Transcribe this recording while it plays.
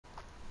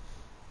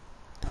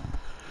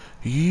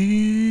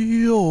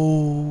Yo,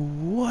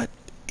 what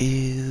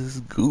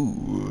is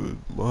good,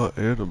 my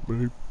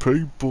anime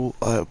people?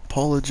 I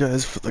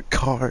apologize for the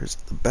cars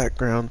in the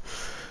background,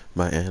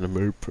 my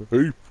anime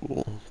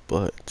people,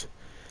 but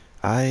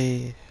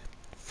I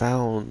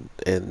found,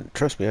 and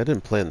trust me, I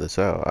didn't plan this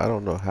out. I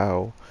don't know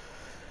how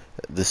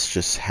this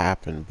just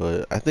happened,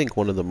 but I think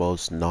one of the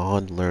most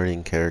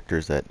non-learning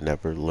characters that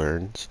never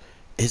learns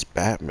is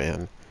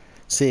Batman.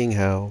 Seeing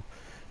how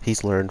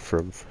he's learned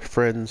from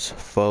friends,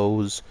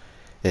 foes,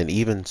 and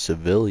even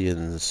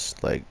civilians,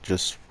 like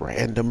just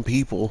random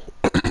people,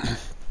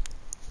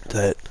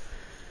 that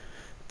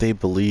they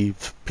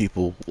believe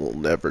people will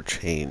never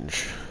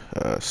change.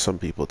 Some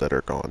people that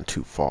are gone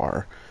too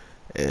far,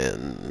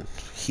 and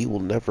he will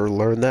never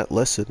learn that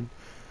lesson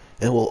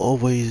and will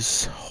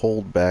always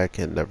hold back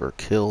and never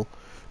kill.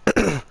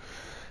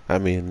 I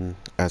mean,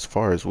 as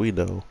far as we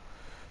know,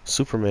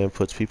 Superman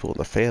puts people in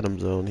the Phantom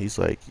Zone. He's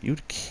like, you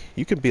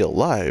can be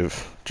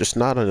alive, just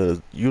not in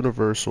a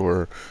universe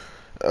or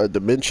a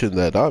dimension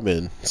that I'm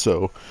in.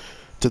 So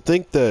to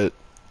think that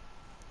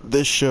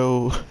this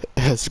show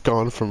has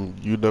gone from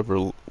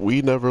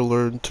we never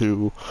learn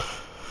to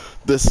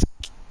this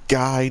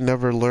guy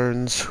never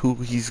learns who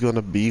he's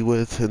gonna be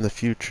with in the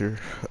future.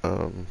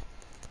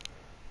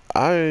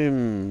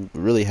 I'm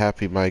really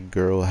happy my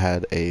girl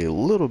had a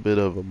little bit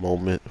of a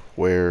moment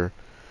where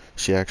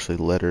she actually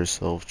let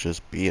herself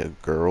just be a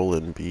girl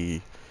and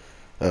be,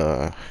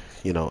 uh,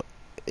 you know,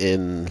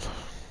 in.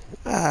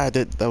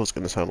 That was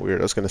gonna sound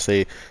weird. I was gonna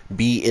say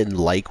be in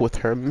like with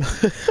him,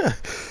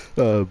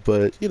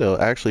 but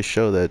actually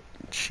show that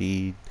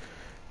she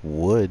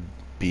would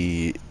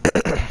be.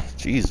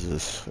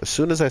 Jesus. As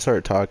soon as I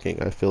start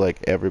talking, I feel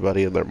like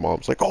everybody and their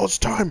mom's like, "Oh, it's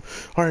time!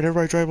 All right,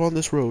 everybody, drive on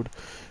this road."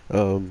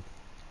 Um,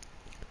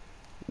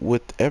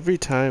 with every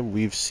time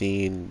we've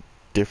seen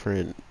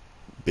different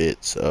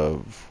bits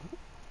of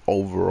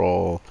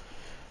overall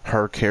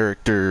her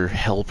character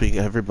helping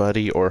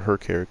everybody or her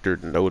character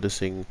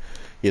noticing,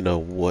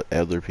 what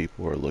other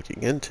people are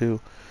looking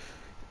into,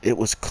 it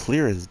was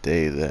clear as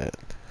day that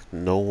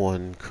no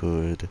one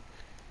could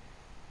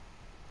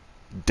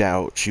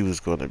doubt she was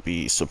going to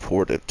be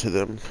supportive to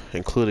them,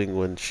 including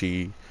when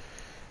she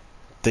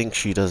thinks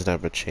she doesn't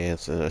have a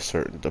chance in a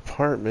certain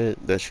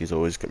department that she's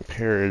always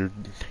comparing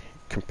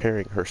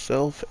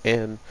herself,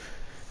 and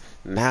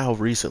now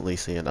recently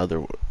seeing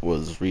other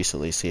was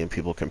recently seeing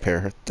people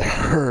compare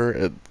her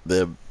and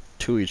them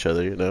to each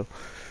other,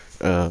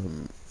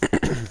 um,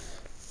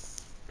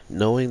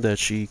 knowing that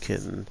she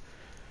can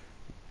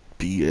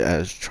be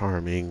as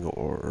charming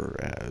or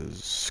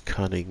as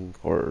cunning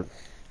or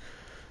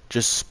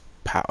just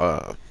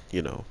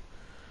you know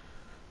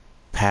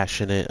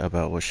passionate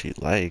about what she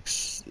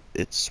likes.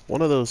 It's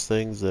one of those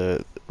things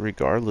that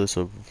regardless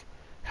of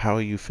how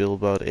you feel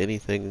about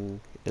anything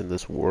in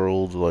this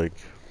world, like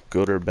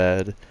good or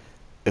bad,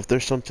 if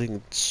there's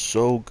something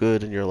so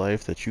good in your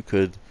life that you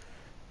could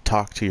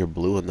talk to your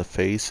blue in the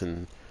face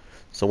and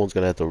someone's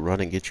gonna have to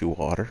run and get you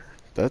water,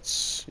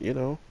 that's,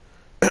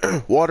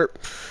 water,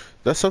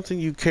 that's something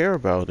you care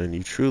about and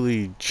you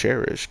truly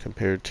cherish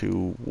compared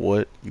to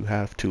what you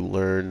have to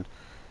learn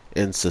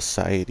in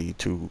society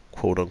to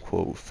quote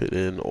unquote fit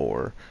in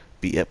or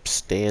be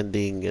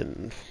upstanding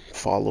and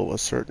follow a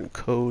certain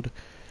code.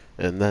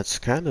 And that's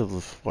kind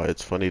of why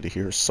it's funny to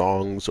hear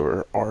songs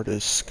or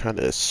artists kind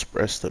of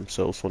express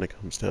themselves when it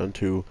comes down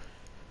to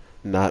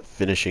not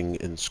finishing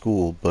in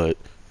school but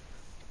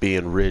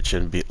being rich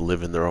and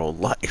living their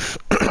own life.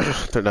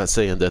 They're not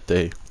saying that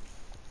they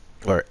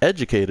are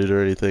educated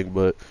or anything,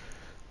 but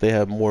they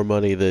have more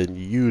money than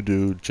you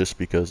do just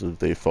because of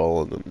they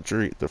follow them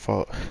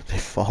they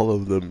follow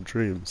them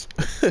dreams.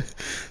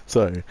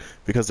 Sorry,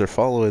 because they're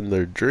following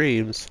their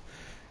dreams.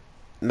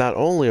 Not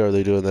only are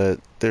they doing that,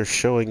 they're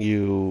showing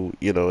you,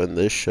 in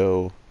this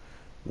show,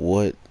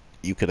 what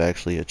you could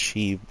actually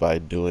achieve by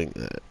doing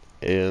that.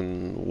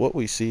 And what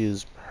we see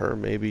is her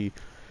maybe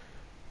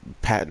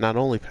not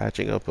only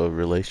patching up a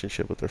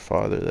relationship with her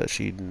father that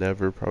she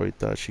never probably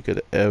thought she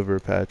could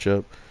ever patch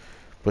up,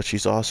 but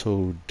she's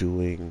also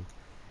doing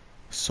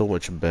so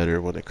much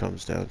better when it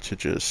comes down to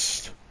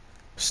just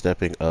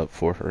stepping up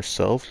for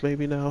herself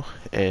maybe now,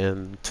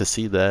 and to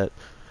see that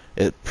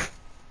it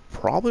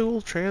probably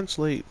will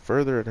translate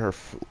further in her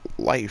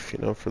life,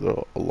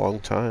 for a long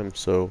time.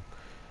 So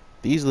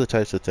these are the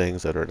types of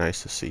things that are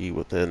nice to see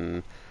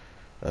within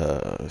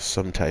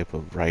some type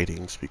of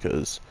writings,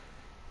 because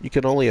you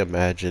can only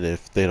imagine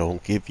if they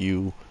don't give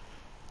you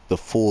the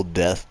full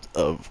depth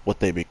of what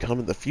they become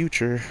in the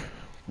future,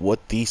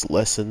 what these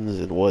lessons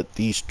and what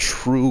these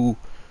true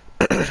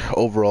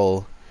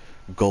overall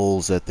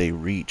goals that they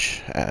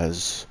reach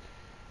as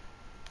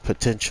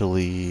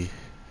potentially,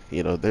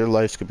 their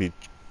lives could be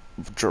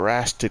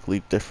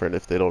drastically different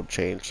if they don't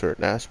change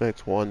certain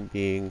aspects. One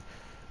being,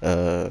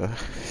 uh,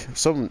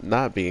 some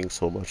not being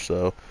so much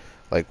so.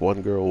 Like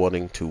one girl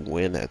wanting to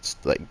win at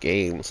like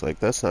games, like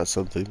that's not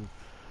something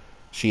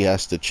she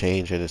has to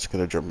change, and it's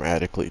gonna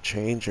dramatically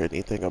change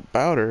anything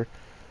about her.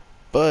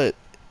 But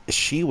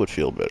she would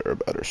feel better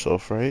about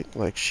herself, right?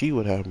 Like she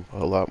would have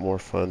a lot more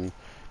fun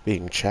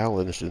being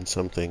challenged in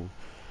something,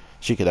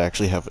 she could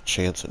actually have a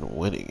chance in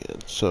winning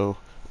it. So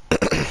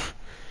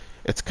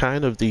it's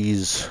kind of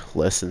these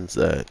lessons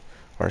that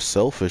are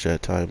selfish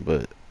at times,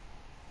 but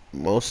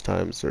most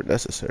times they're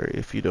necessary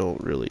if you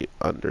don't really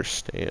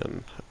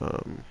understand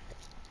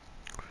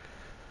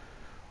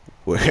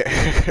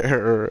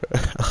where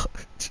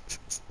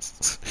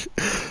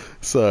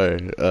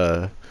sorry,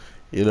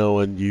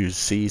 when you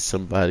see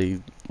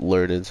somebody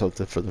learning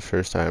something for the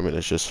first time and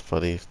it's just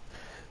funny,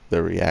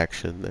 the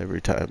reaction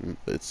every time,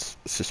 it's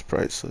just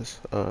priceless.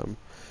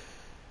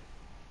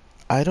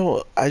 I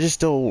just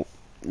don't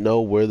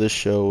know where the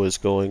show is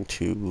going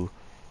to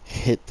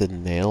hit the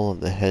nail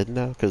on the head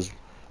now, because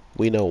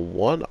we know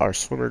one, our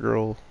swimmer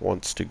girl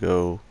wants to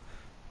go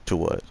to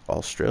what,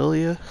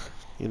 Australia?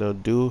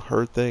 Do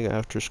her thing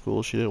after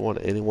school. She didn't want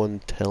anyone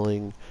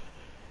telling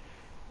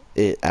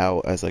it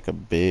out as like a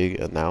big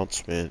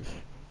announcement,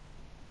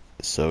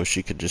 so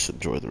she could just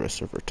enjoy the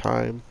rest of her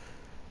time.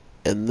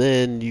 And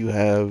then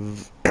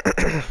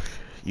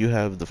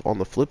on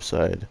the flip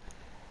side,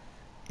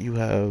 you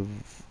have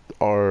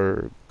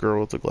our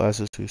girl with the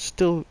glasses who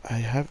still,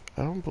 I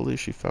don't believe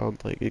she found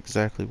like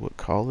exactly what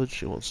college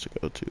she wants to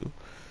go to.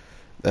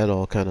 That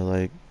all kind of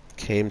like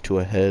came to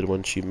a head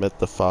when she met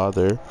the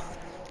father.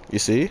 You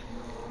see?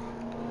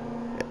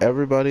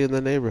 Everybody in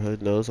the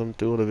neighborhood knows I'm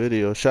doing a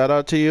video. Shout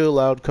out to you,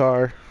 loud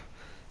car.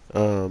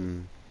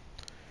 Um,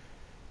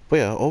 but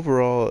yeah,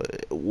 overall,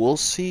 we'll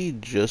see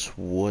just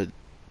what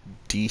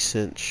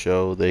decent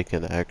show they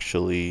can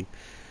actually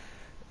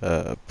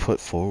put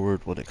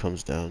forward when it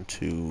comes down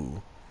to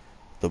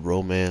the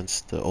romance,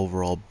 the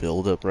overall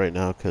build up right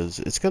now, because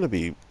it's gonna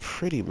be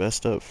pretty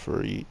messed up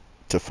for you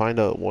to find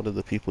out one of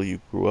the people you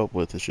grew up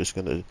with is just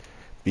gonna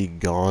be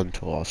gone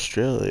to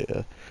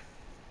Australia,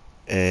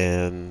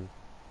 and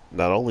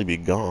not only be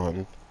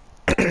gone,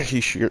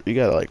 you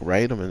gotta like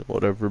write him and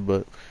whatever,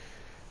 but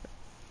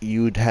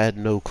you'd had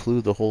no clue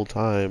the whole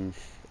time,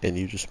 and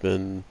you just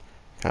been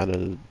kind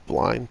of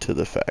blind to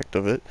the fact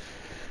of it,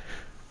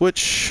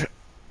 which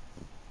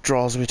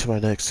draws me to my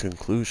next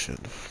conclusion: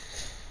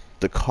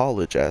 the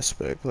college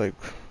aspect. Like,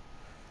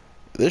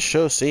 this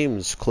show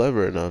seems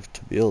clever enough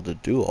to be able to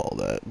do all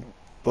that,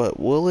 but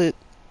will it?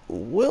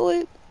 Will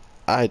it?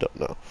 I don't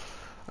know.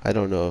 I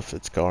don't know if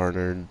it's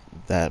garnered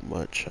that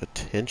much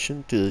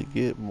attention to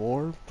get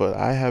more, but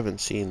I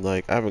haven't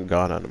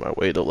gone out of my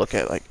way to look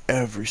at like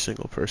every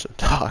single person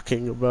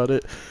talking about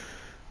it.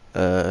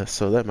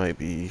 So that might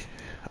be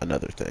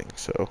another thing.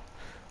 So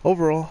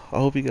overall, I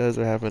hope you guys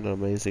are having an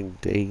amazing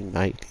day,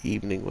 night,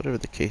 evening, whatever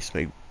the case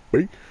may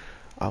be.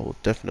 I will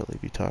definitely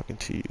be talking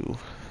to you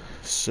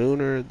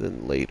sooner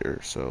than later.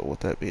 So with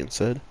that being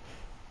said,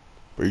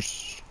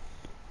 peace.